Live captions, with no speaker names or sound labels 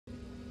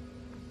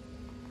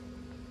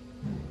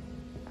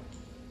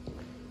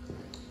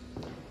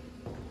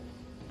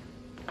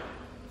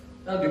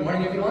Well, good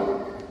morning,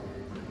 everyone.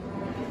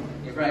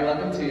 You're very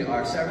welcome to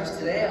our service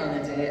today on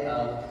the day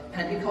of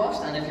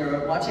Pentecost, and if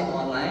you're watching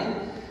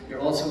online,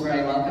 you're also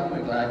very welcome.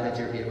 We're glad that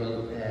you're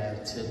able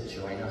to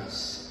join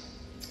us.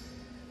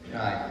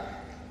 Now,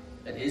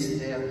 it is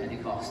the day of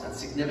Pentecost, that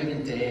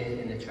significant day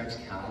in the church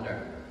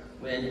calendar,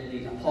 when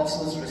the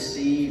apostles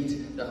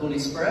received the Holy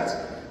Spirit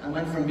and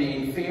went from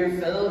being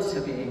fear-filled to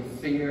being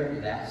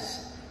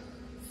fearless,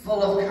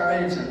 full of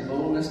courage and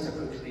boldness to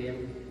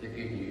proclaim the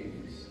good news.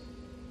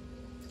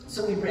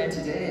 So we pray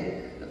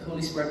today that the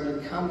Holy Spirit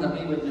would come, that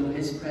we would know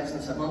His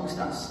presence amongst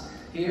us,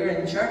 here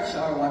in church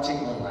or watching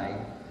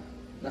online,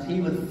 that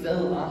He would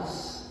fill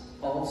us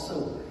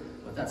also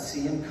with that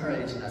same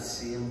courage and that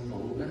same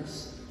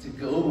boldness to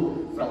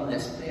go from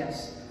this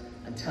place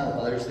and tell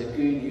others the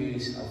good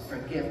news of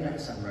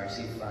forgiveness and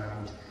mercy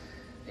found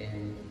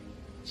in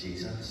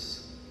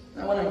Jesus.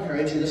 I want to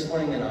encourage you this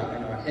morning in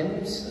our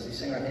hymns, as we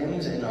sing our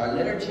hymns, in our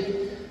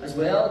liturgy as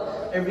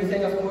well.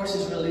 Everything, of course,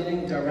 is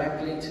relating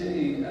directly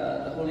to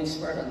the Holy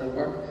Spirit and the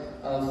work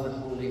of the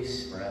Holy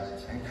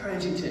Spirit. I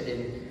encourage you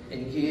to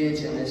engage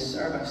in this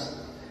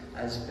service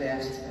as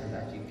best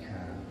that you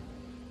can.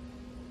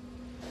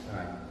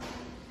 Alright,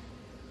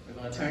 we're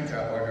going to turn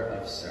to our order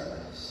of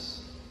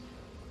service.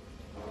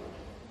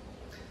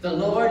 The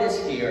Lord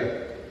is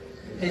here.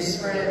 His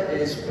Spirit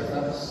is with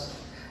us.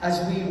 As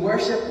we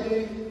worship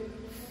you,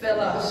 fill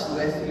us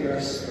with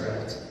your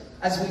Spirit.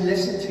 As we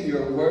listen to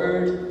your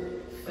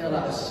word, fill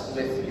us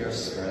with your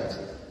Spirit.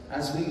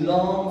 As we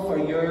long for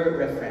your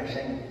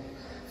refreshing,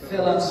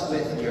 fill us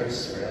with your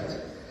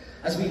Spirit.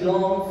 As we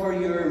long for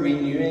your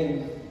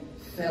renewing,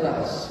 fill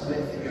us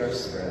with your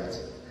Spirit.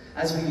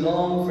 As we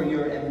long for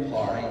your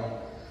empowering,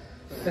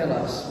 fill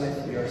us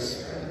with your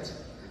Spirit.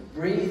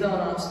 Breathe on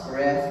us,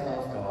 breath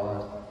of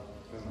God.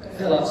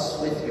 Fill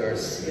us with your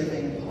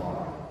saving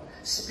power.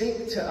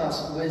 Speak to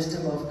us,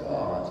 wisdom of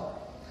God.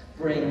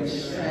 Bring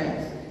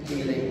strength,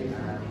 healing,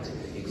 and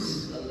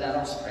peace. So let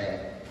us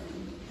pray.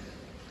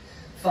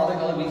 Father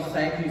God, we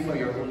thank you for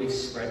your Holy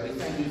Spirit. We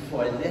thank you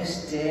for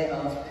this day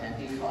of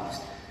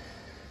Pentecost.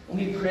 And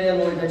we pray,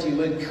 Lord, that you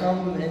would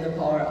come in the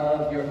power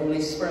of your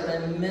Holy Spirit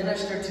and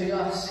minister to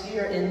us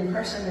here in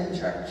person in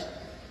church,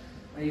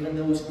 and even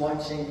those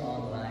watching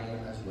online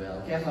as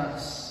well. Give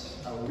us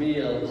a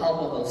real,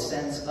 palpable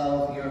sense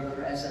of your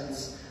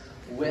presence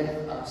with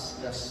us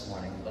this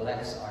morning.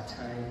 Bless our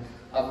time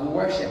of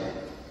worship.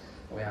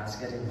 We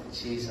ask it in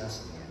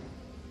Jesus' name.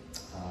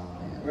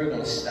 Amen. We're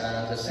going to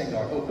stand to sing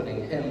our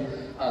opening hymn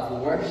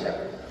of worship,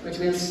 which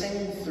we'll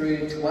sing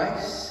through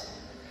twice.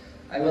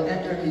 I will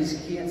enter his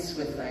gates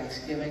with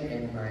thanksgiving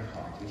in my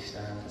heart. We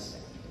stand to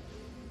sing.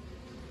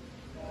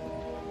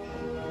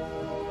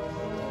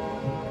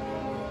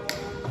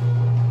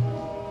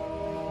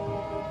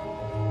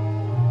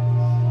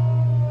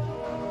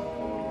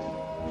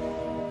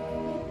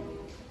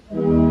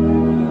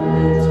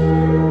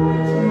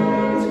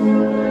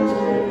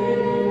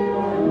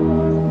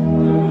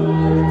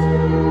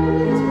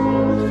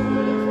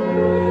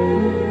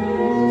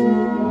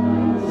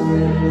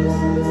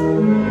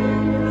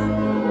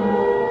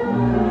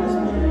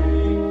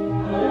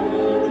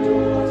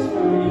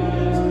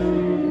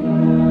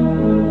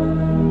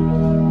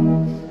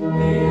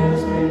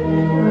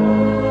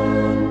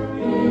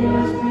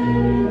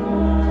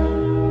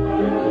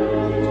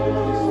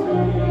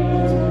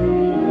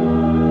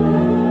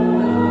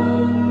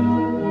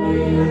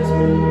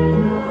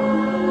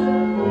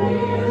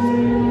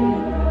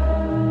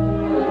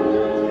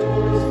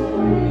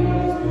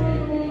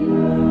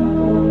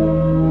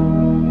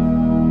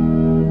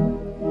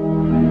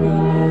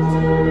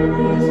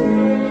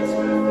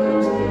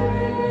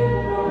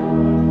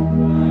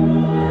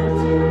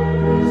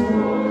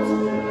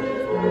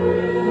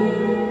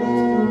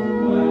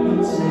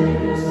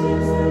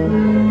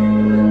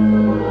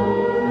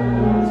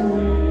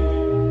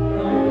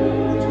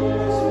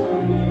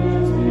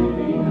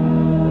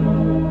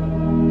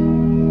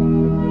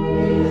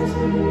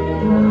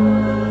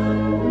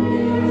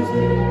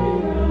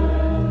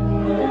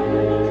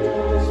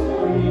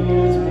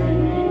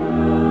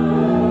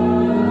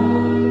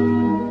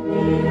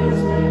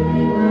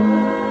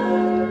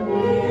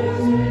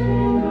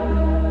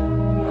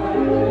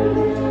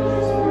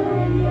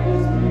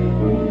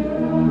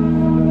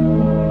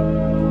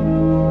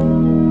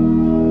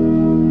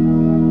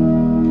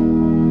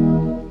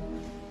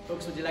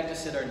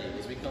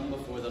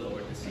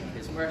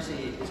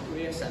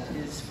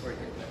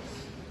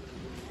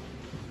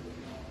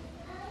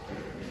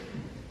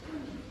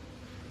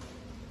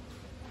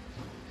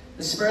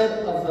 The Spirit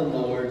of the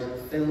Lord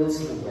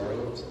fills the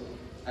world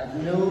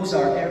and knows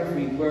our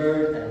every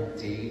word and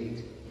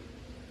deed.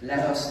 Let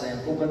us then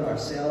open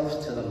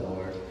ourselves to the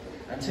Lord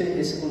and to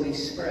his Holy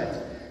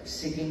Spirit,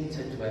 seeking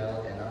to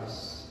dwell in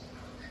us.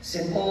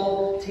 St.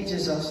 Paul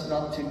teaches us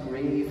not to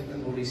grieve the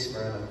Holy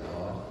Spirit of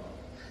God.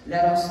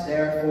 Let us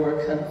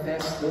therefore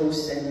confess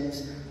those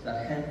sins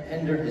that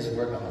hinder his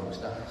work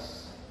amongst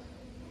us.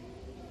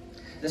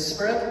 The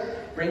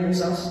Spirit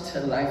brings us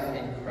to life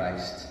in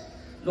Christ.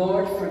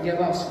 Lord, forgive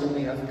us when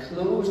we have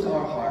closed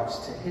our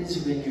hearts to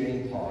his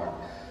renewing power,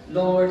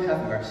 Lord,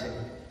 have mercy.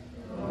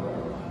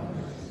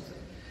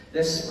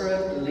 The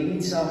Spirit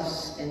leads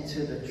us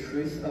into the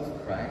truth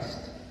of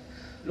Christ.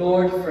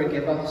 Lord,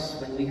 forgive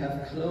us when we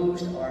have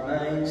closed our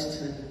minds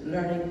to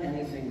learning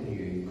anything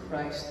new.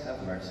 Christ,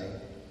 have mercy.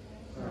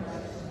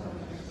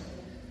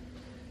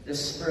 The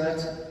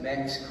Spirit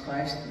makes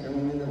Christ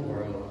known in the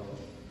world.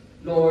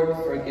 Lord,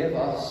 forgive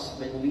us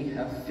when we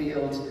have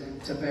failed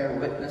to bear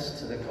witness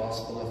to the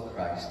gospel of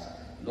Christ.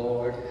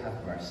 Lord,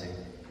 have mercy.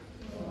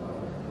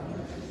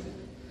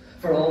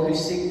 For all who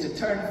seek to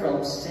turn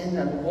from sin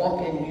and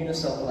walk in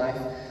newness of life,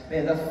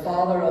 may the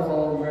Father of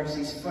all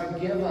mercies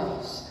forgive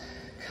us,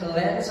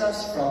 cleanse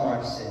us from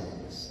our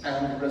sins,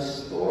 and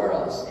restore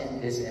us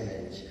in his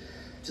image,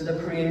 to the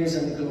praise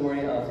and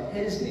glory of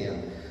his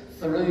name,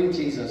 through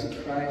Jesus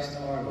Christ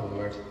our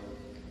Lord.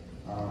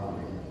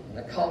 Amen.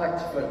 The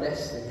collect for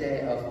this, the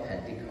day of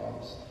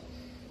Pentecost.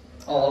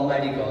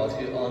 Almighty God,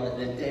 who on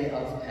the day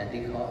of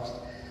Pentecost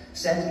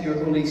sent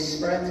your Holy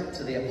Spirit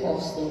to the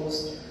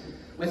apostles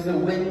with the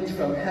wind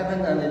from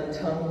heaven and in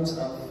tongues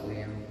of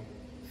flame,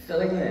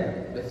 filling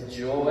them with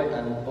joy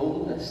and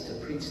boldness to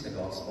preach the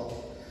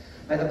gospel,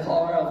 by the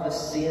power of the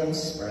same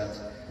Spirit,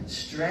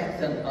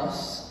 strengthen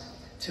us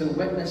to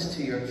witness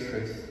to your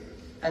truth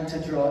and to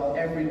draw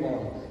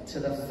everyone to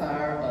the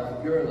fire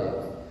of your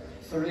love,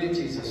 through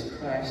Jesus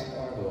Christ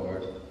our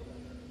Lord.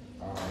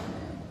 Amen.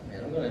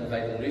 I'm going to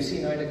invite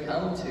Lucy now to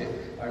come to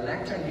our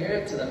lectern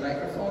here to the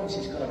microphone.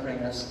 She's going to bring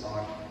us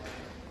our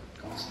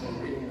gospel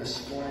reading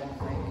this morning.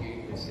 Thank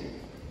you, Lucy.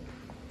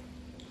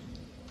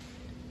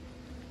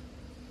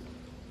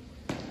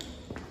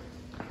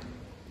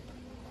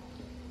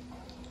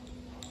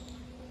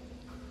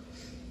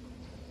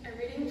 A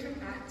reading from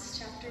Acts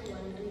chapter 1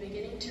 and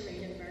beginning to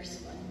read at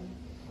verse 1.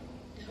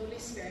 The Holy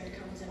Spirit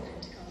comes at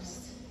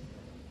Pentecost.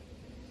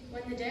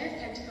 When the day of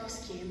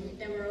Pentecost came,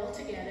 they were all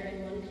together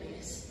in one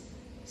place.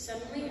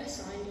 Suddenly a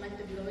sound like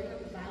the blowing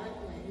of a violent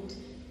wind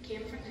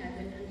came from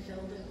heaven and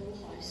filled the whole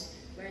house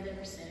where they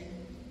were sitting.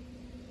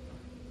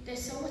 They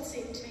saw what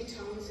seemed to be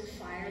tongues of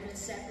fire that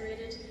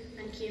separated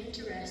and came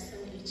to rest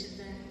on each of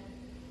them.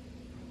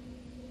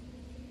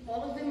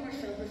 All of them were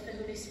filled with the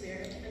Holy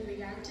Spirit and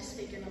began to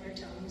speak in other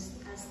tongues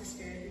as the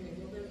Spirit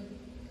enabled them.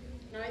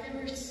 Now they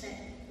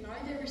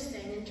were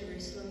staying in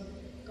Jerusalem,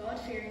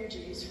 God-fearing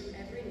Jews from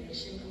every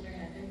nation under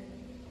heaven.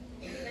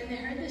 When they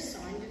heard this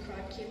sound, the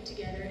crowd came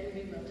together in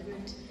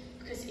bewilderment,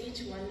 because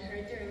each one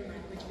heard their own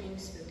language being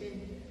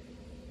spoken.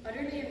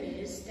 Utterly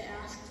amazed, they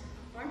asked,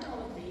 "Aren't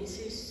all of these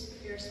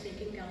who are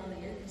speaking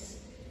Galileans?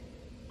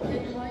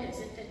 Then how is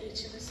it that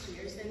each of us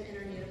hears them in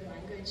our native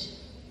language?"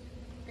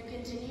 And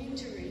continuing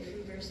to read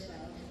from verse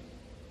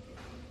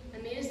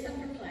 12. Amazed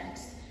and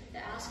perplexed, they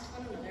asked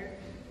one another,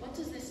 "What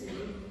does this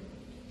mean?"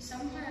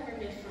 Some, however,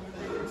 made fun of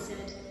them and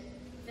said,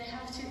 They've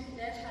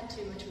had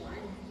too much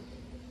wine.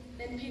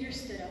 Then Peter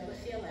stood up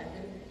with the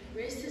 11,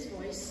 raised his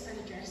voice and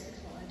addressed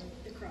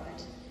the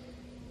crowd.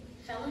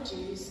 "Fellow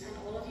Jews, and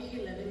all of you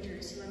who live in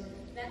Jerusalem,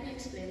 let me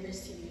explain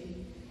this to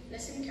you.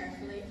 Listen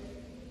carefully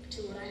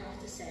to what I have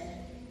to say.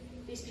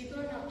 These people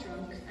are not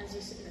drunk, as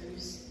you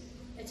suppose.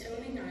 It's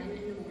only 9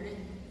 in the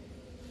morning.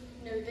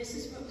 No, this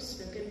is what was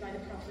spoken by the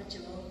prophet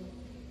Joel.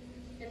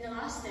 In the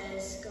last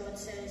days, God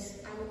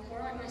says, I will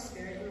pour out my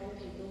spirit on all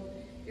people.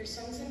 Your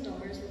sons and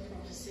daughters will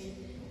prophesy.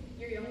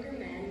 Your younger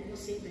men will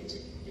see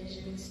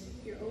visions.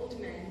 Your old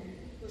men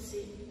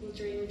will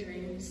dream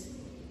dreams.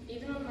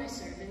 Even on my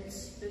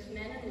servants, both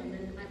men and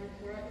women, I will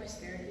pour out my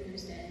spirit in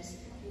those days,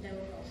 and they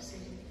will prophesy.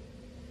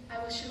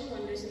 I will show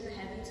wonders in the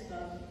heavens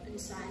above, and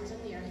signs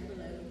on the earth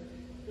below,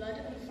 blood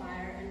and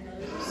fire and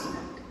billows of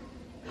smoke.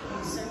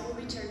 The sun will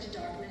be turned to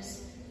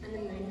darkness, and the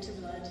moon to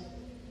blood,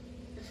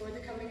 before the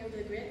coming of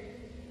the great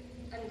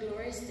and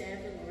glorious day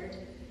of the Lord,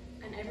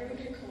 and everyone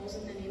who calls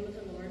on the name of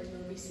the Lord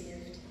will be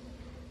saved.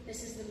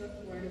 This is the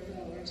word of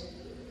the Lord.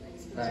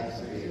 Thanks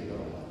be to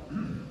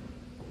God.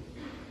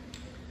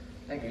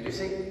 Thank you,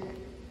 Lucy.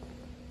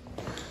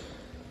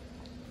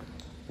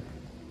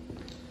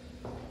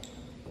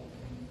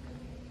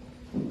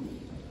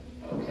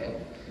 Okay,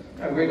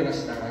 now we're going to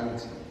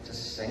stand to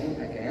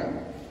sing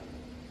again.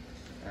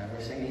 And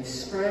we're singing,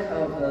 Spirit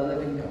of the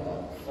Living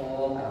God,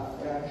 fall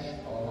afresh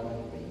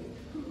on me.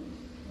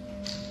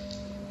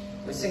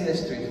 We sing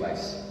this through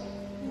twice.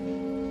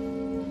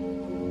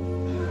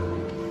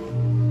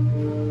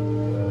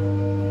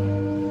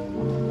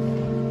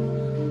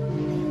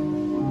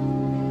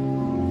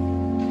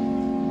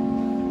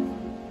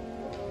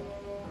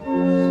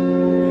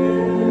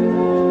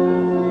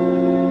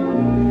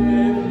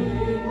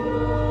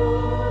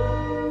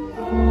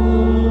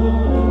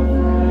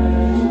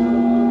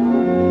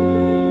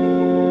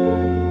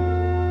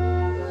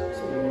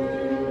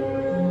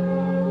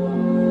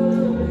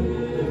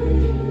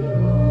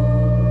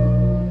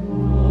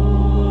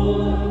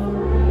 Oh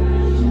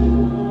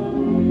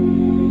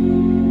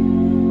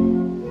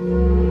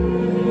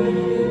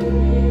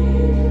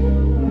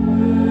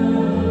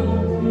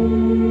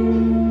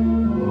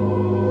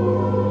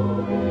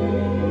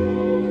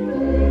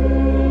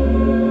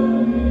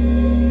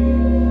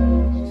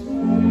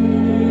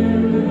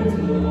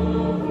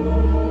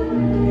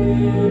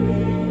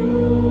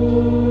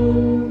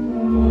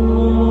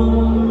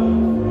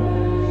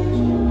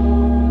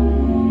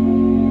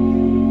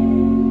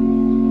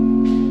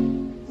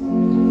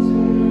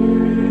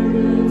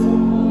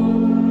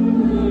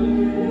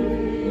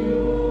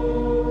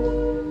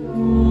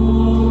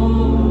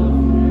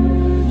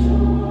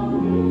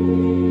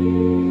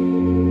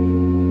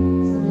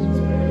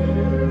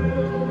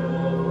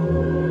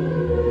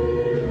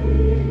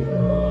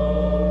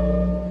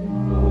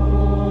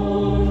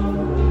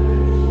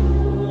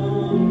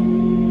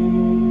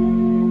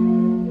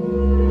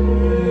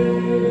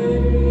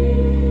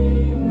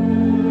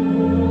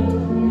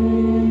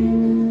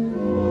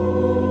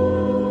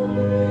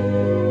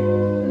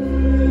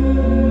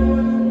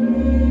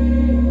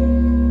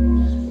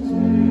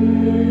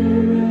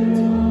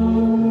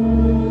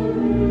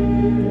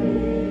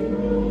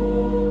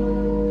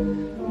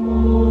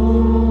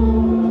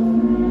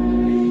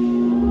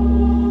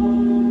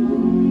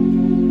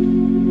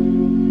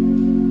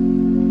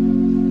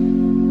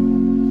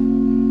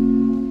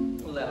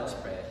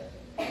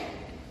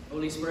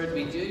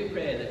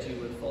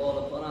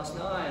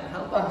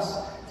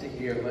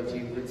hear what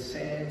you would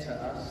say to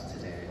us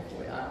today.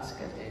 We ask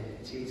it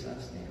in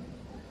Jesus' name.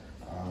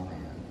 Amen.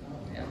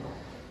 Amen.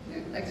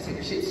 I'd like to take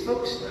your seats,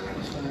 folks.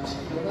 I'm just going to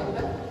speak a little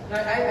bit.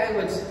 Now,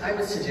 I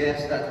would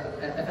suggest that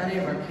if any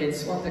of our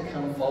kids want to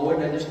come forward,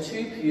 now there's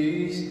 2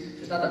 pews.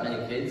 There's not that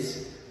many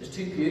kids. There's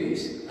 2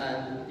 pews,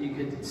 and you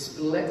could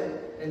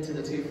split into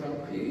the 2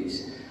 front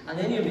pews, and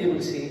then you'll be able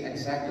to see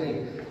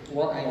exactly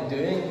what I'm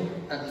doing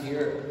and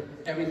hear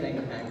everything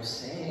I'm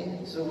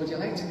saying. So would you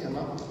like to come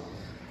up?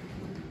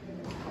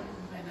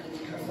 I better be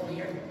careful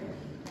here.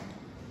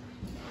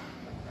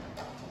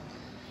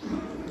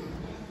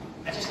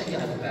 I just think you'll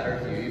have a better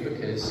view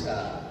because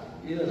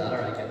either that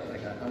or I get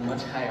like a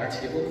much higher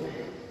table.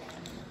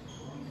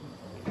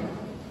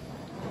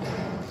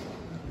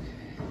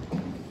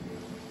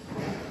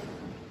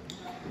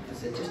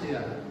 That's it, just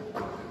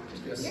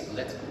do a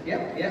split.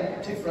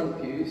 Yep, 2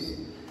 front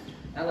pews.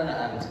 Eleanor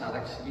and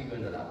Alex, you go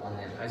into that one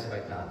then. How's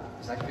about that?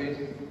 Is that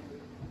good?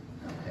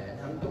 Okay,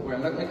 don't worry,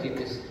 I'm not going to keep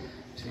this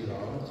too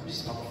long. We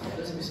smell the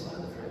fruit. We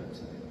smell the fruit.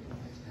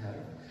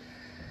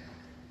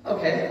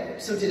 Okay,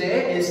 so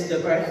today is the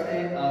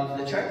birthday of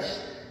the church,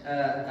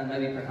 and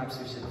maybe perhaps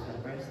we should have a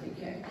birthday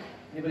cake.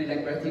 Anybody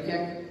like birthday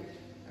cake?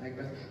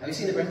 Have you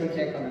seen the birthday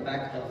cake on the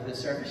back of the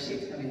service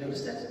sheet? Have you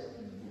noticed it?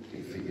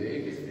 Good for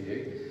you, good for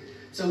you.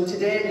 So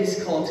today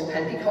is called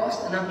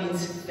Pentecost, and that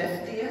means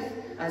 50th,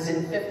 as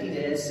in 50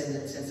 days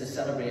since the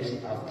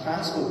celebration of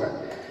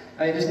Passover.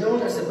 It is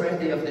known as the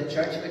birthday of the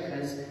church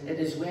because it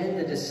is when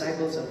the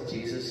disciples of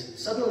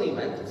Jesus suddenly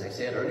went, as I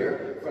said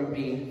earlier, from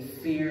being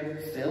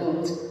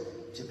fear-filled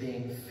to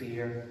being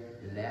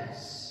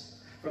fearless.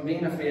 From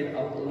being afraid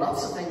of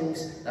lots of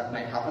things that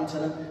might happen to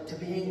them to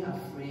being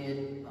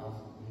afraid of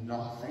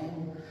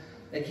nothing.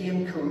 They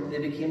became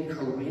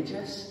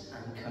courageous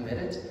and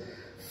committed,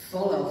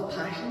 full of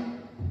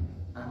passion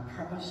and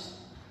purpose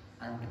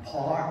and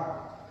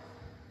power.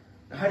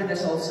 Now, how did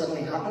this all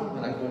suddenly happen?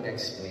 Well, I'm going to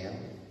explain.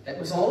 It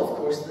was all, of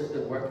course,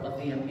 the work of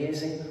the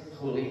amazing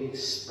Holy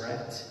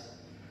Spirit,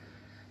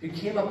 who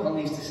came upon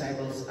these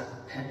disciples at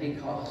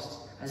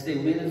Pentecost as they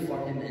waited for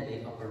him in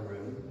the upper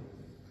room.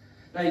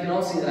 Now, you can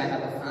all see that I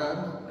have a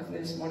fan with me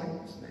this morning.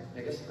 It's my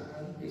biggest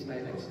fan. He's my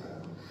biggest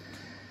fan.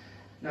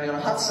 Now, on a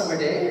hot summer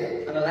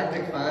day, an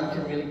electric fan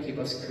can really keep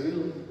us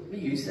cool. We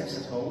use this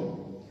at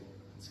home.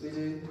 So we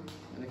do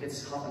when it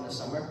gets hot in the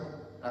summer,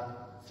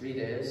 3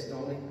 days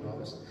normally in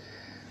August.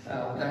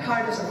 Now,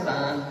 how does a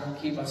fan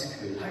keep us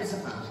cool? How does a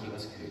fan keep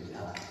us cool,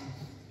 Ella?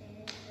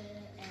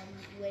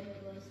 Wind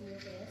blows in your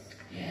face.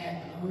 Yeah,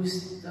 it blows,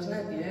 doesn't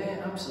it?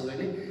 Yeah,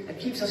 absolutely. It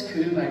keeps us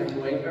cool by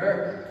blowing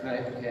air. Now,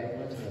 okay,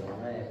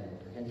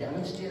 I can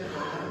demonstrate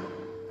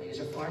it.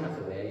 You're far enough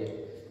away,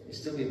 you'll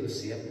still be able to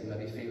see it and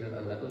maybe feel it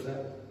a little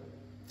bit.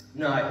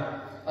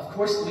 Now, of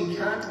course, we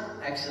can't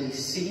actually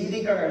see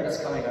the air that's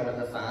coming out of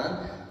the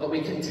fan, but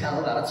we can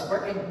tell that it's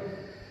working.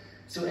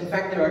 So, in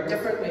fact, there are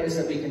different ways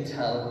that we can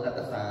tell that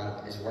the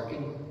fan is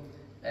working.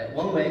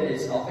 One way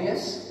is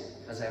obvious,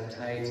 as I've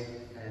tied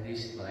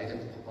these, well, I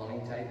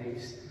didn't tie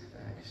these,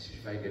 because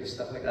she's very good at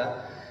stuff like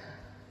that.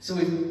 So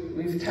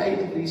we've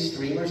tied these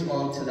streamers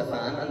onto the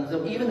fan,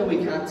 and even though we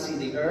can't see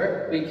the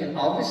air, we can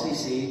obviously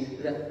see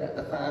that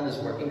the fan is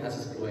working as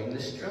it's blowing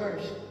the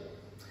streamers.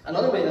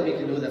 Another way that we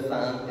can know the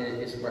fan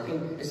is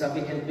working is that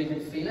we can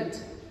feel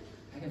it.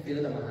 I can feel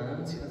it in my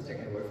hands. You have to take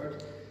my word for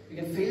it. We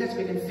can feel it.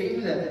 We can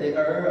feel the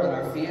air on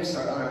our face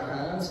or on our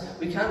hands.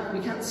 We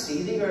can't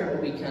see the air,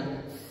 but we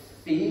can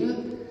feel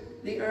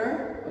the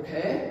air.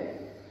 Okay.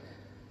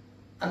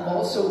 And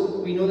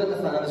also, we know that the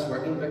fan is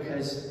working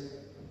because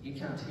you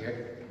can't hear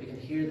it. We can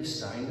hear the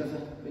sound of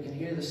it. We can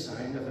hear the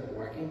sound of it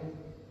working.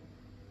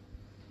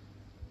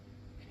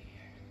 Can you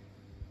hear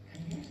it?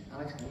 Can you hear it?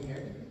 Alex, can you hear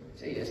it?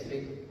 Say yes,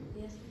 please.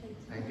 Yes, please.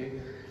 Thank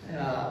you.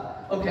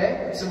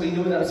 Okay, so we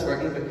know that it's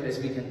working because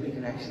we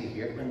can actually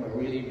hear it when we're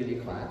really, really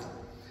quiet.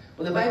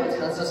 Well, the Bible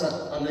tells us that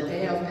on the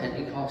day of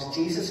Pentecost,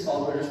 Jesus'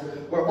 followers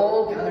were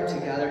all gathered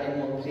together in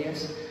one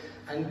place,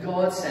 and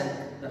God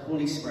sent the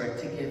Holy Spirit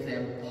to give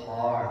them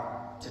power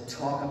to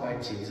talk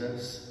about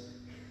Jesus.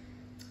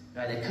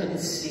 Now, they couldn't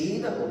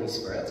see the Holy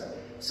Spirit,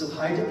 so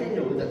how did they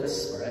know that the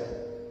Spirit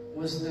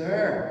was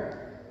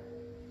there?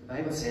 The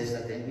Bible says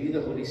that they knew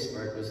the Holy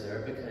Spirit was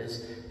there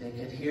because they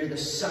could hear the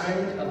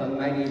sound of a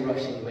mighty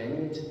rushing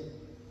wind.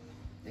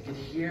 They could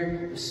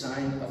hear the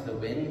sound of the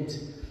wind,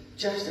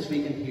 just as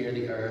we can hear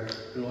the air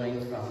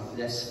blowing from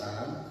this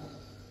fan.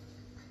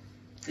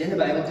 Then the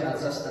Bible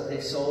tells us that they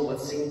saw what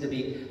seemed to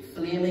be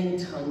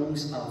flaming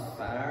tongues of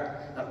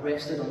fire that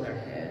rested on their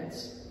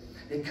heads.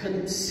 They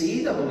couldn't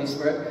see the Holy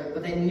Spirit,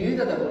 but they knew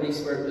that the Holy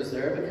Spirit was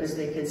there because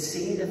they could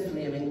see the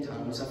flaming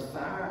tongues of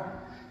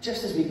fire.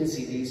 Just as we can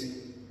see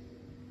these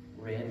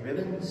red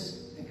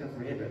ribbons. Think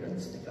of red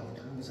ribbons, think of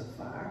tongues of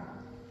fire.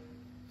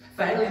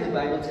 Finally, the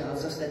Bible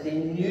tells us that they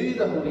knew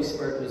the Holy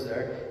Spirit was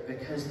there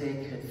because they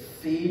could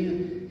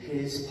feel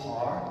His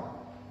power.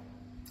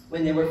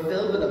 When they were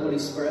filled with the Holy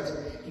Spirit,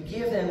 He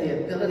gave them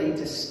the ability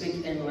to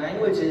speak in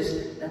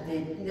languages that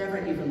they'd never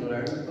even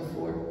learned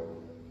before.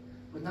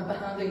 Wouldn't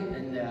that be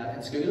handy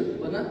in school,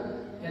 wouldn't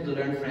it? You had to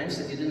learn French,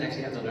 that you didn't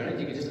actually have to learn it,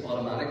 you could just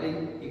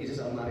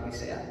automatically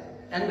say it.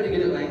 Anybody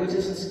good at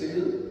languages in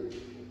school?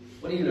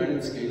 What do you learn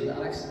in school,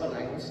 Alex? What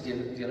language? Do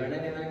you learn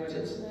any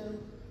languages?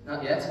 No.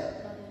 Not yet? Not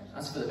yet.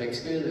 That's for the big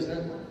school, isn't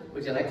it?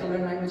 Would you like to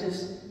learn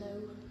languages?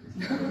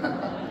 No.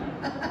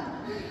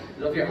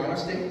 Love your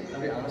honesty.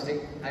 Love your honesty.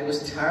 I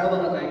was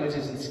terrible at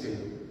languages in school.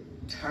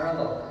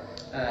 Terrible.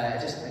 I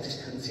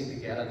just couldn't seem to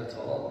get it at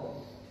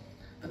all.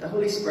 But the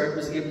Holy Spirit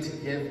was able to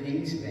give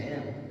these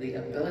men the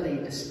ability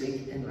to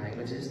speak in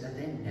languages that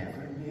they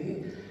never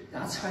knew.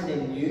 That's how they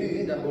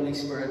knew the Holy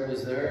Spirit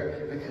was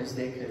there, because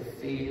they could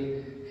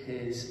feel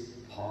His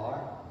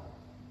power.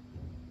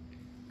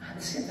 And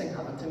the same thing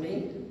happened to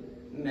me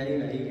many,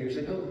 many years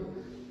ago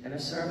in a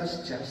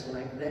service just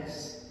like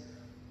this,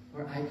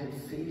 where I could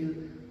feel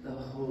the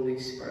Holy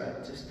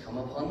Spirit just come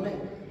upon me,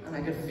 and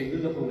I could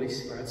feel the Holy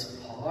Spirit's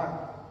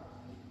power.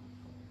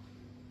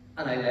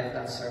 And I left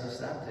that service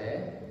that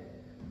day,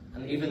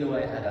 and even though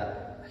I had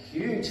a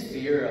huge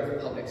fear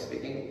of public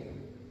speaking,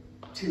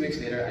 2 weeks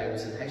later I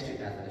was in High Street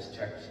Methodist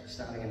Church,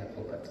 standing in the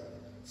pulpit,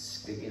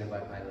 speaking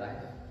about my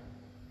life.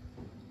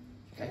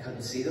 I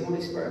couldn't see the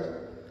Holy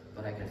Spirit,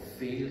 but I could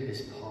feel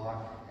His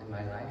power in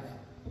my life.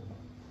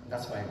 And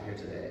that's why I'm here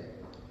today.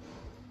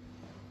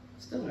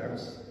 Still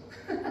nervous.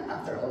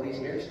 After all these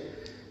years,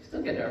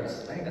 still get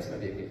nervous. I think that's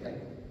maybe a good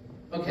thing.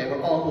 Okay,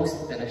 we're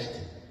almost finished.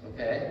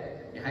 Okay?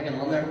 You're hanging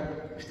on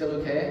there? We're still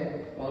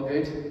okay? All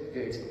good?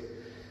 Good.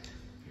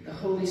 The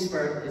Holy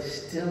Spirit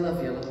is still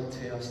available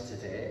to us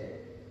today.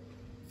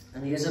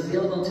 And He is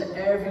available to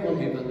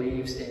everyone who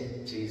believes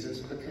in Jesus,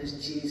 because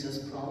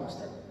Jesus promised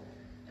it.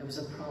 It was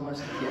a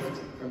promised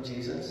gift from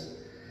Jesus.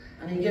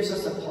 And He gives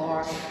us the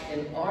power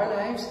in our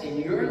lives,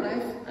 in your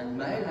life and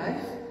my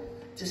life,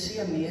 to see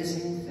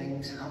amazing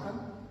things happen.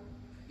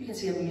 You can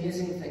see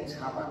amazing things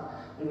happen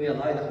when we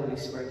allow the Holy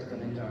Spirit to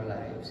come into our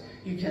lives.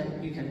 You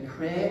can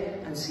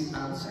pray and see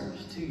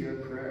answers to your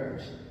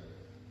prayers.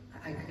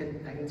 I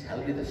can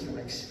tell you this from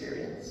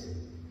experience.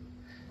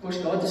 Of course,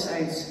 God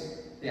decides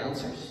the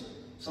answers.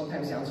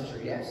 Sometimes the answers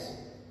are yes.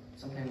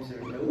 Sometimes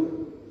they're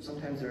no.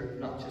 Sometimes they're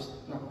not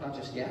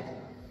just yet.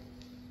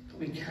 But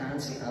we can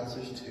see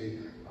answers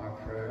to our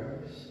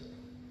prayers.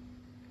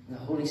 And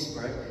the Holy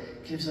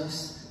Spirit gives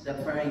us the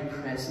very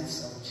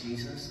presence of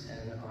Jesus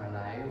in our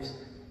lives.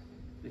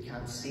 We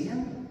can't see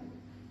Him,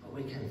 but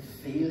we can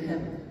feel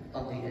Him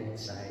on the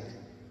inside.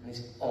 And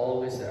He's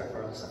always there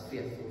for us, a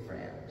faithful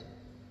friend.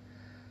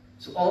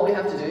 So all we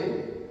have to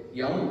do,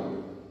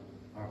 young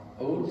or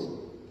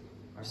old,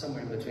 or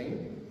somewhere in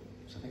between,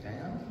 which I think I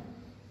am,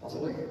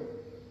 possibly,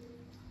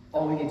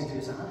 all we need to do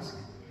is ask.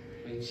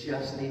 We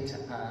just need to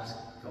ask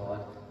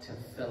God to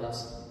fill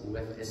us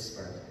with His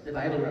Spirit. The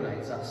Bible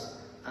reminds us,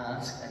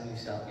 ask and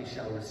you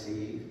shall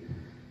receive.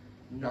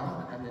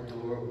 Knock and the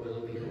door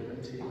will be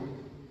open to you.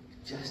 You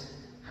just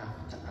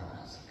have to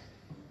ask.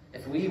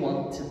 If we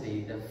want to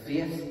be the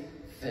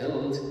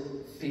faith-filled,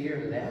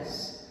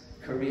 fearless,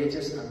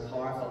 courageous and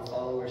powerful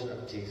followers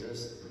of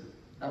Jesus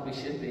that we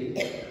should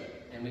be,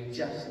 and we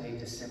just need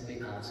to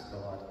simply ask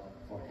God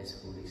for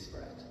His Holy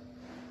Spirit.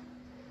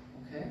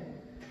 Okay?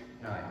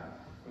 Now,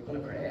 we're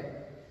going to pray.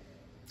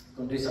 We're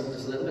going to do something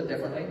just a little bit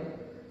differently.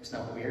 It's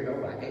not weird or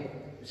wacky.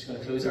 We're just going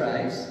to close our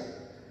eyes,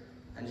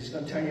 and you're just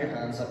going to turn your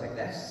hands up like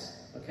this.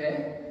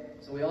 Okay?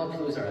 So we all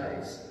close our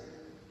eyes.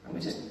 And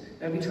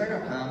when we turn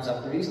our palms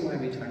up, the reason why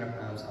we turn our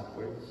palms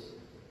upwards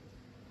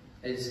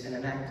is in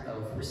an act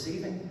of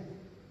receiving.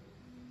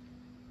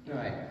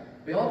 Now,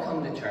 we all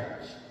come to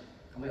church,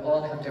 and we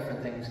all have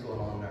different things going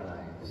on in our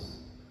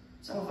lives.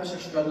 Some of us are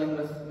struggling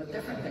with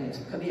different things.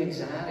 It could be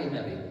anxiety,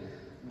 maybe.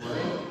 Worry.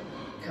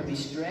 It could be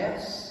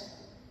stress.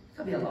 It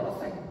could be a lot of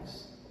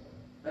things.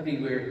 Maybe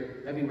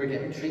we're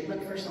getting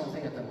treatment for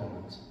something at the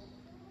moment.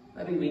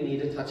 Maybe we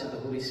need a touch of the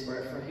Holy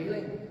Spirit for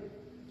healing,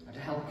 or to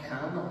help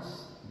calm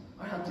us,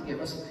 or help to give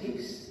us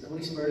peace. The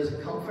Holy Spirit is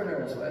a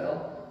comforter as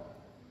well.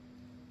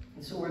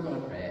 And so we're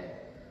going to pray.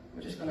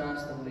 We're just going to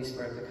ask the Holy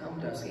Spirit to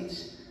come to us,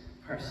 each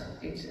person,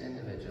 each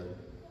individual,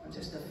 and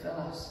just to fill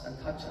us and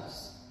touch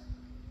us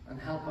and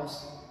help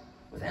us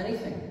with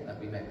anything that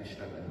we might be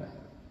struggling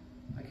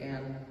with.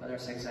 Again, whether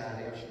it's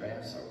anxiety or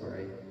stress or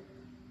worry,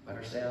 about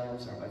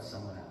ourselves or about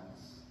someone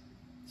else.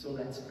 So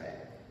let's pray.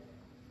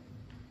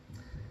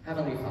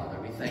 Heavenly Father,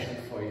 we thank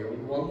You for Your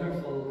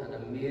wonderful and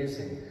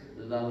amazing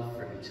love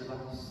for each of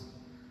us.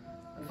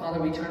 And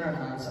Father, we turn our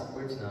hands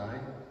upwards now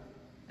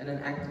in an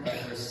act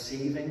of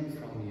receiving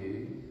from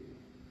You.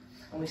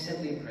 And we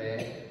simply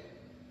pray,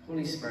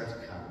 Holy Spirit,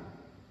 come.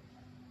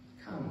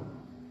 Come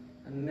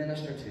and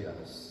minister to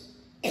us.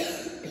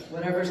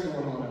 Whatever's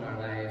going on in our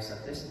lives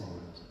at this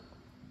moment,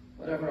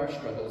 whatever our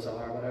struggles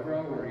are, whatever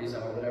our worries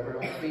are, whatever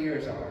our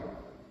fears are,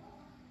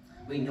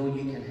 we know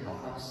You can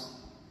help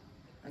us.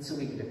 And so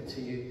we look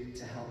to You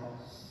to help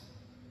us.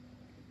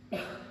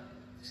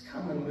 Just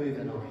come and move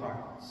in our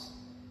hearts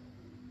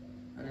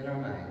and in our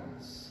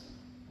minds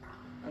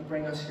and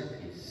bring us Your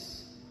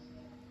peace.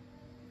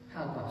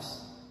 Help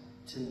us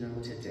to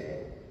know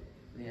today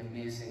the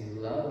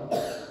amazing love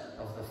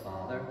of the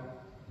Father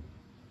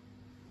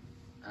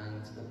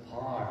and the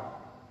power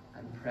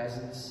and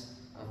presence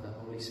of the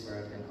Holy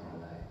Spirit in our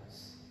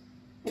lives.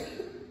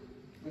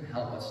 And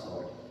help us,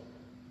 Lord.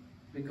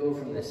 We go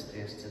from this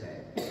place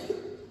today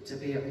to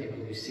be a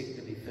people who seek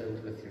to be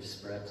filled with your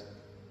Spirit,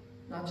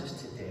 not just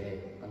today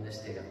on this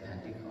day of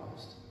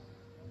Pentecost,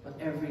 but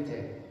every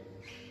day.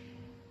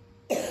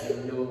 We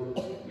know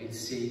we'll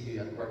see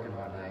you at work in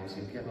our lives.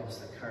 You give us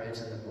the courage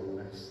and the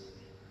boldness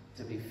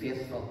to be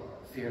faithful,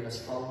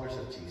 fearless followers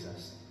of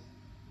Jesus.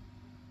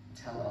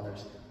 Tell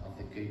others of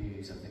the good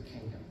news of the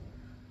kingdom,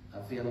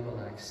 available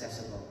and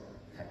accessible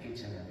to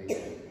each and every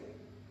day.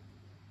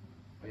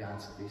 We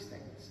ask these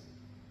things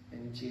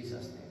in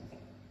Jesus'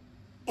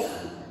 name.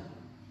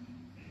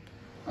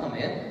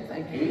 Amen.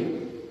 Thank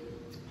you.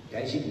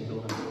 Guys, you can go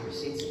and take your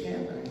seats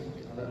again. I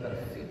get a little bit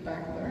of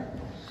feedback there.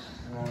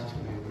 And I'll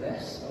move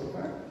this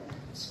over,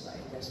 slide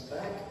this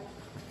back.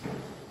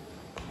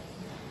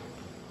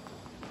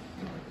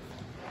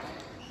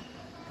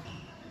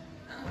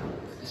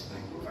 This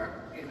back over.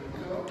 Here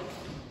we go.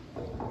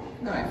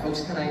 Now,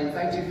 folks, can I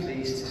invite you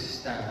please to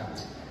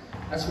stand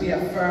as we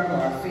affirm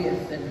our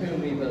faith in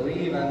whom we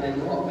believe and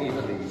in what we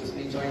believe, as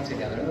we join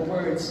together in the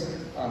words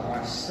on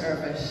our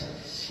service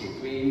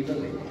sheet. We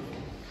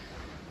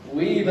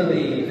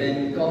believe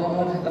in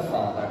God the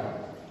Father,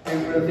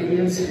 who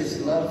reveals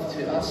his love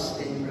to us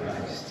in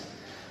Christ.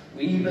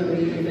 We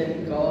believe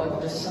in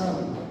God the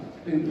Son,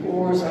 who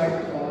pours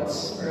out God's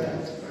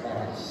Spirit on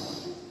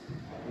us.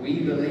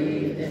 We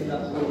believe in the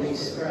Holy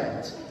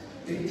Spirit,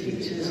 who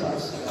teaches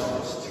us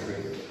God's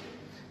truth.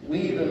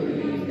 We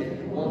believe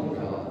in one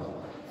God,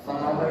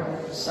 Father,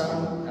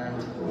 Son,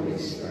 and Holy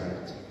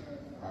Spirit.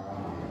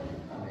 Amen.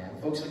 Amen.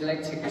 Folks, would you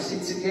like to take your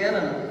seats again?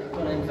 And I'm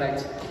going to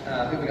invite,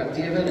 we've got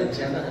David and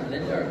Gemma and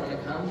Linda are going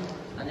to come.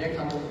 And they're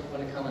going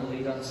to come and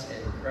lead us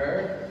in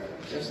prayer,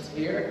 just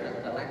here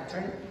at the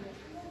lectern.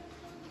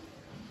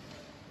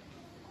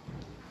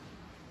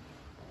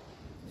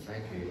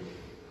 Thank you.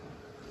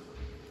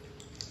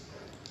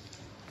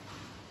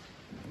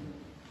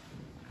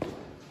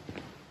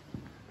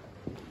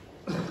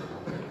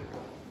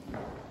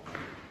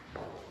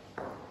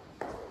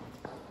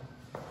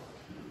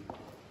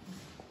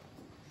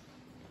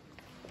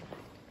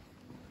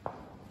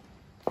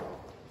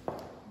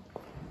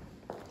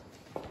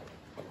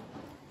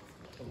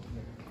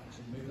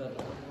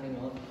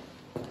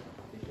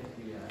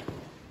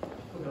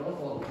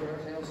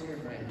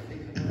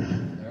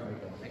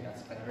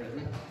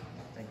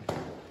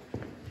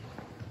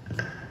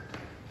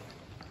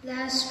 Let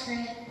us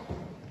pray.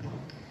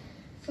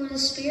 For the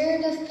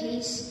spirit of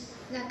peace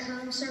that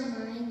calms our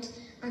mind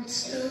and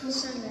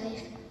stills our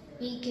life,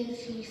 we give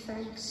you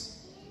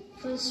thanks.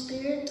 For the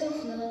spirit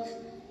of love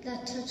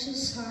that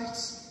touches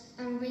hearts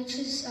and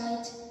reaches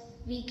out,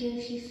 we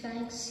give you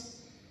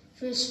thanks.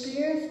 For the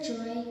spirit of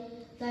joy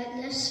that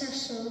lifts our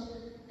soul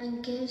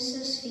and gives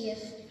us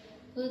faith,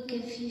 we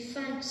give you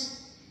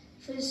thanks.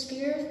 For the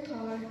spirit of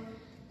power,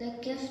 the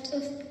gift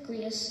of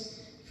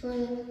grace, for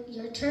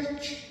your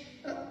church,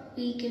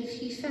 we give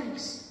you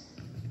thanks.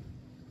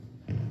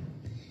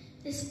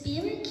 The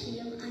Spirit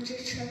came and your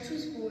church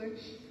was born.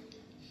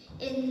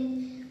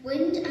 In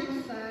wind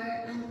and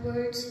fire and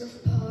words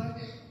of power,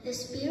 the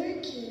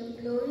Spirit came,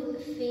 blowing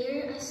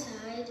fear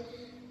aside,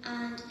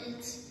 and in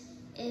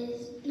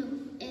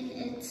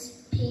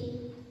its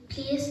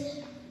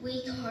place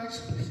weak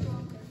hearts were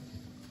stronger.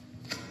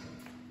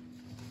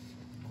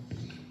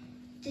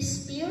 The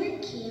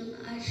Spirit came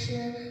as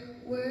your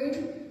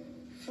word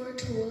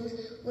foretold,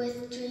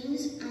 with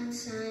dreams and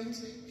signs,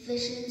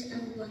 visions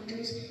and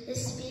wonders. The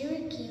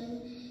Spirit came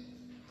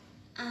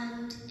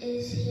and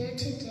is here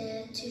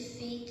today to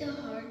feed the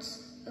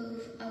hearts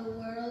of a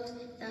world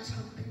that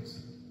hungers.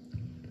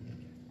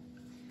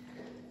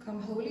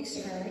 Come, Holy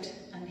Spirit,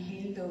 and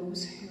heal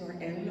those who are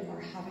ill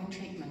or having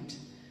treatment.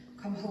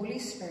 Come, Holy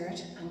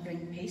Spirit, and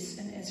bring peace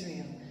in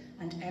Israel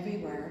and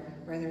everywhere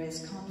where there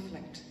is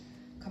conflict.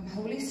 Come,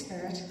 Holy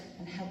Spirit,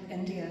 and help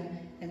India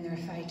in their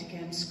fight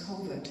against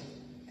COVID.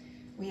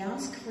 We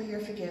ask for your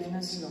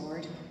forgiveness,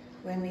 Lord,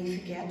 when we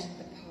forget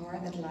the power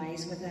that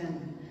lies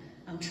within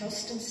and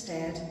trust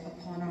instead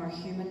upon our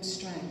human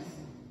strength.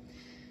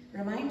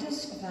 Remind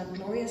us of that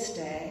glorious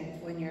day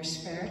when your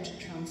Spirit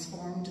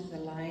transformed the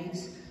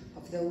lives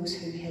of those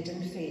who hid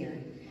in fear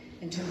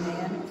into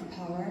men of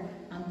power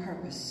and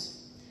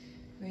purpose.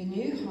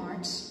 Renew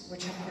hearts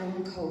which have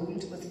grown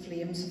cold with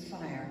flames of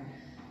fire,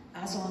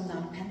 as on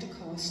that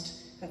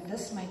Pentecost, that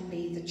this might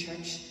be the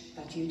church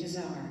that you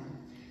desire.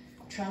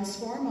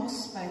 Transform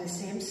us by the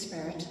same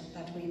Spirit,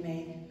 that we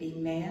may be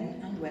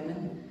men and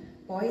women,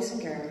 boys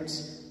and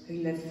girls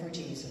who live for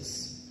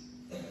Jesus.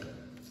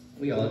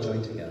 We all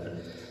join together.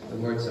 The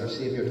words our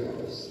Saviour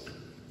taught us.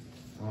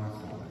 Our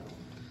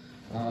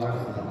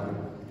Father,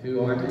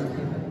 who art in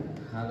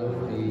heaven,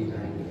 hallowed be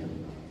thy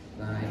name.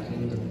 Thy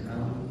kingdom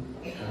come,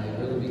 thy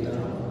will be done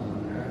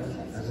on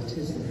earth as it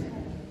is in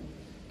heaven.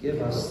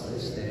 Give us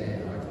this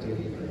day our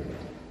daily bread,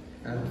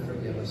 and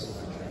forgive us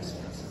our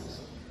trespasses,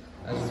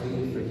 as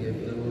we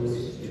forgive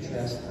those who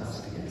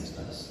trespass against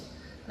us.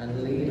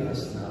 And lead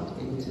us not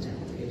into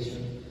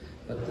temptation,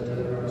 but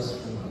deliver us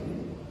from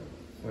evil.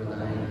 For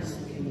thine is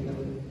the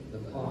kingdom, the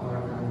power,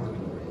 and the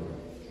glory,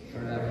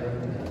 forever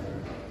and ever.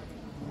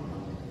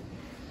 Amen.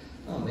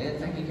 Oh man,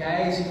 thank you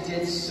guys. You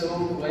did so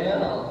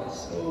well.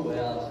 So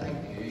well. Thank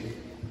you.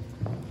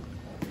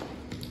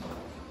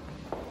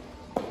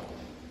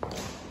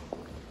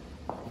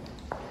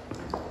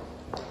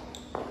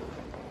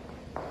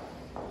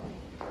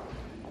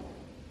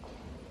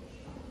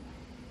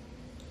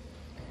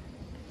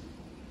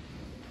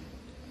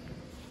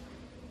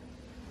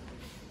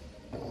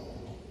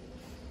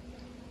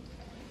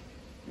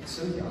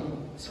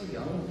 So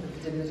young,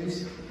 didn't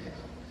Lucy?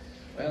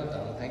 Well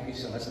done, thank you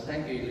so much, and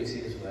thank you,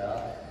 Lucy, as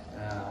well,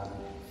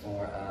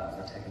 for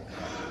taking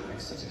part. It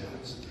makes such a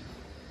difference.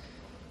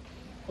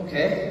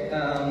 Okay,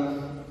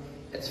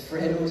 it's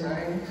Fredo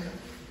time.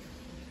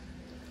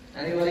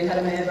 Anybody had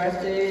a May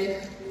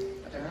birthday?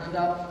 Put their hand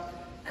up.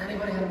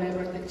 Anybody had a May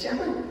birthday?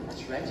 Gemma?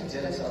 That's right, you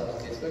did. I saw that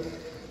on Facebook.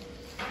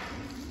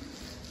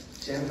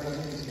 Gemma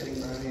is getting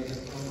married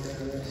on their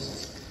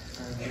list,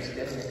 and she's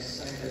getting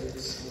excited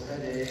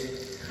already.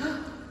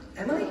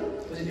 Emily,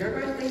 was it your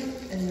birthday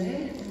in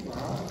May? Oh,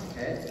 wow,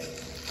 okay.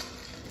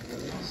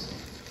 Goodness.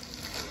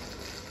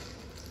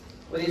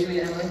 What age were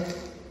you, Emily?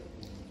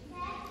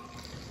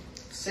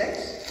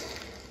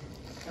 6?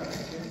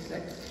 Alright, you're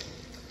 6.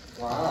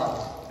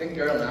 Wow, big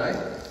girl now.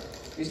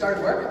 You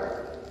started work?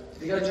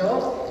 Have you got a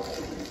job?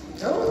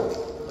 No?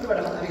 What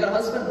about have you got a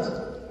husband?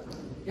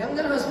 You haven't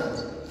got a husband?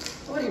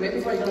 What are you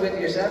waiting for? Are you going to wait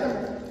till you're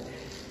 7?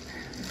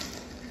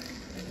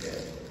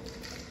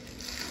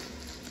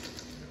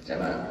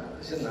 Gemma,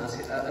 I shouldn't ask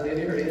you that. Are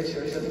you her age?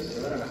 Sure, you shouldn't.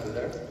 So I don't know who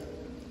they're.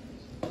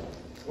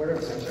 Quarter of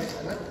a century,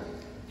 isn't it?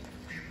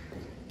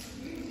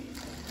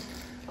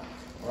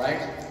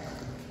 Alright.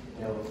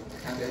 No,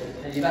 can't do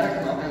it. You better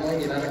come up,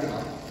 Emily, you better come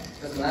up.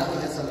 Because when I would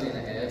hit somebody in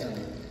the head and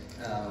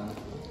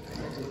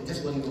it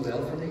just wouldn't go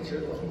well for me, sure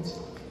it wasn't.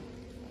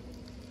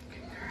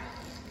 Good girl.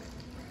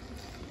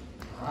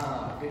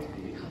 Ah, good for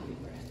you. Happy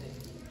birthday.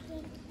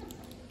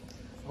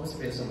 I was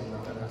afraid of someone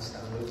not going to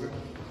stand over.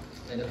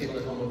 And the people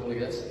at home will go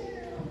good.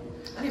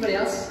 Anybody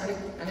else?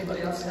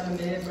 Anybody else have a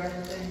May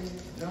birthday?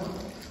 No?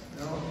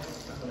 No?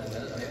 Not going to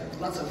admit it, are you?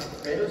 Lots of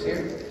Fredos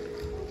here.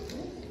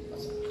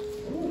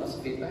 Lots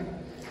of feedback.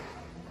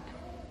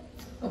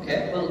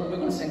 Okay, well, we're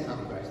going to sing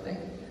Happy Birthday.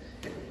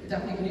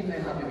 Daphne, can you play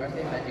Happy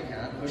Birthday? I bet you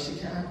can. Of course you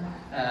can.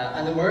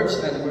 And the words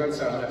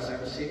are on our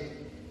service sheet.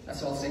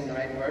 Let's all sing the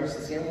right words,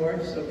 the same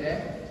words,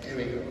 okay? Here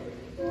we go.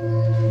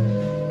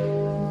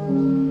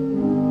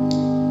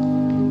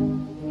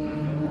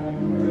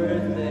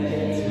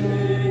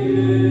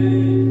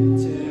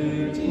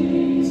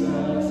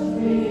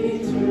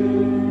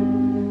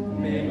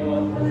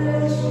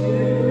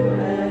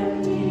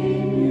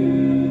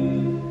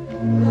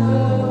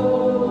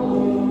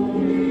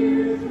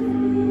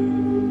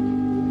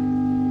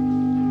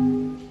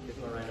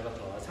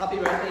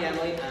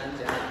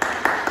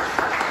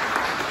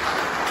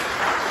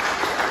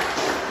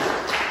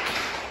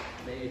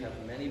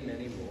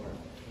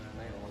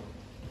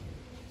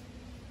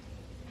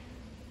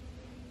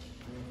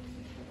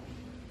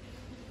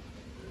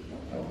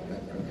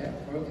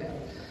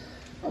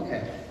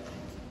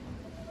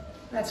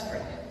 Let's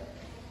pray.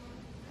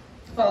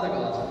 Father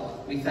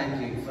God, we thank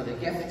you for the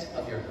gift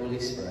of your Holy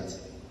Spirit,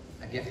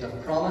 a gift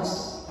of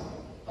promise,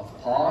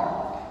 of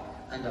power,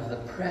 and of the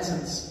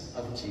presence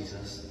of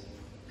Jesus.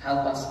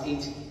 Help us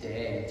each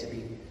day to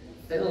be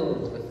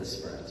filled with the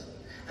Spirit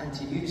and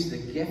to use the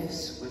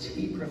gifts which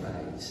he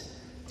provides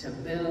to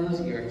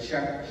build your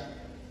church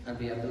and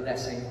be a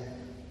blessing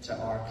to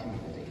our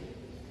community.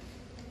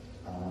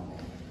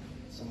 Amen.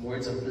 Some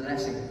words of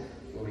blessing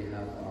where we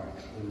have our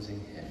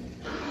closing hymn.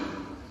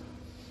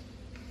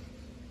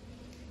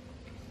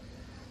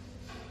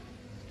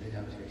 Do we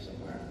have it here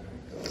somewhere?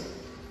 There we go.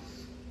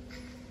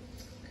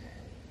 Okay.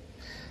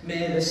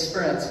 May the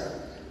Spirit,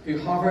 who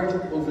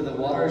hovered over the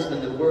waters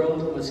when the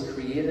world was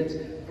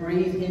created,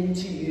 breathe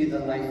into you the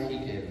life he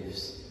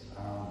gives.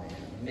 Amen.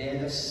 May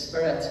the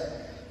Spirit,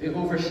 who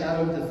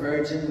overshadowed the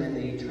Virgin when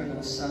the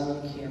eternal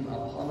Son came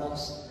upon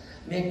us,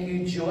 make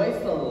you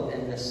joyful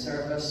in the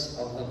service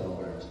of the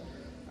Lord.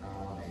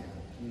 Amen.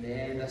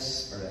 May the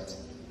Spirit,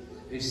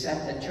 who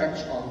set the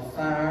church on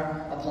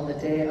fire upon the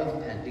day of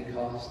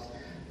Pentecost,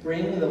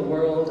 bring the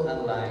world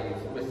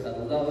alive with the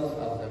love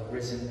of the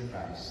risen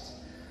Christ.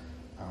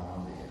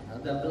 Amen.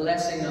 And the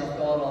blessing of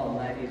God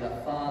Almighty, the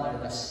Father,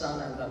 the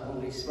Son, and the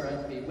Holy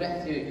Spirit be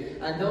with you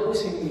and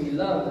those whom you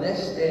love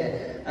this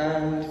day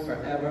and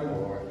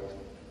forevermore.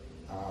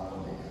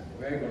 Amen.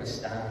 We're going to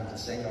stand to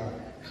sing our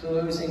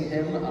closing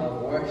hymn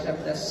of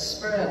worship. The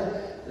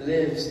Spirit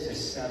lives to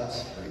set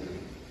us free.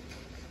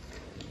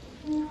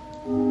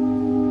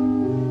 Oh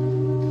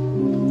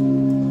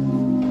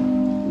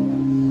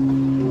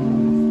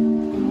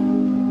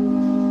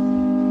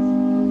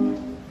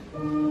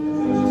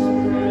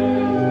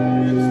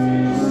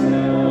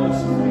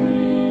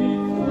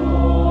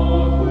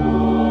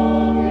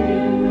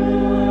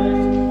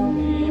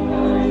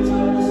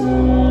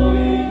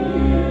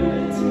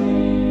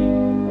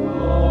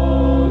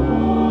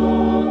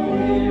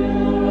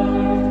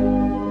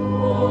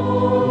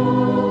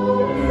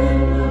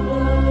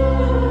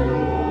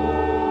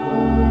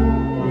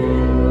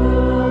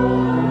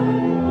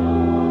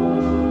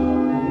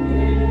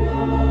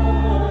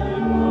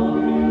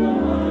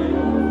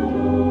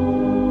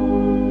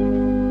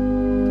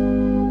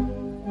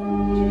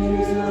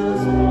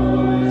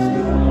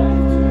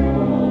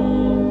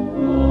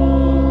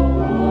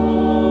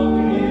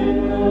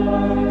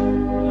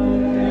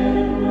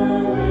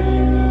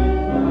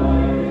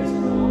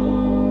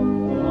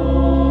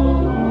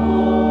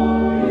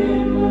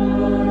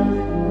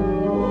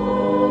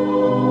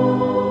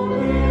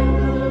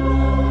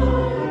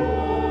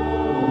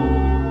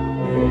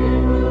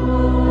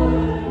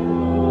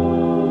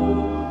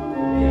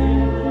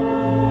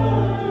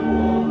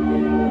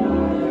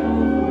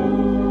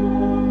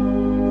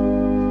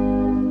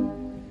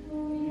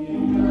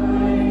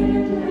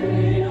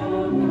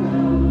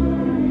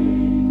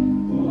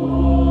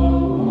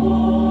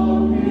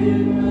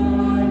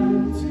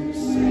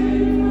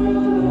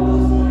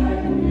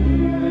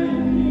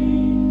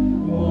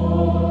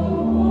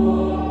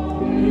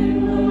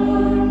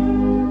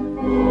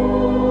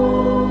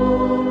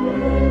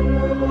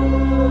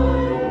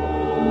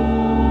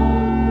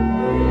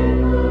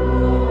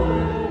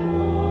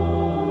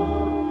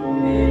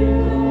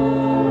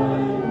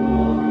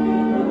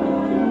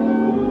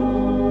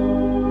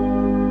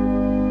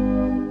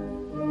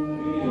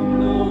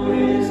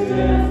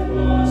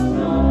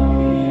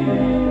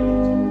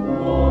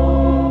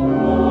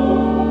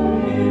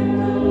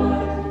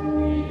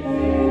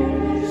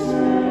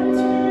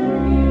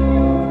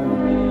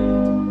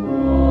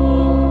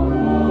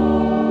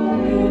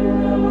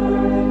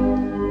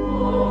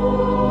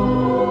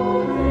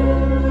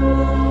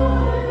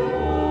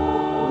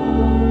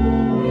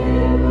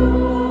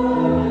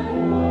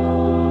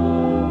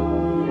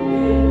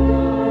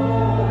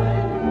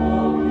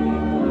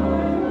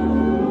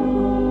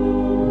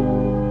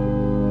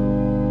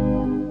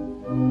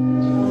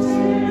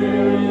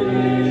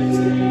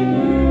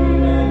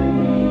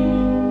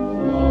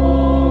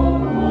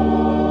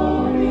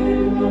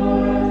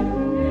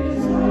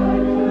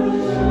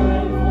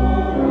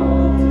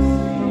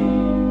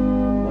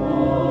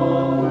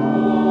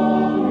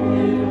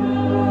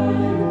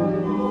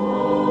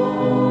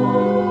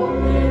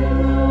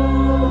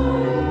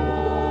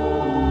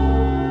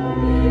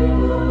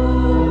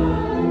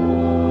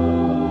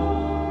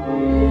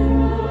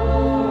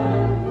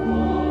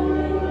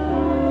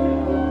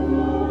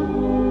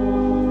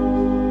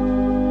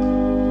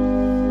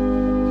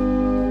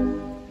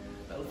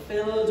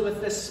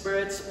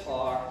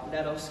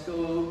us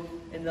go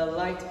in the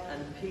light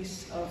and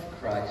peace of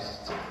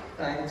Christ.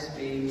 Thanks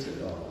be to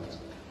God.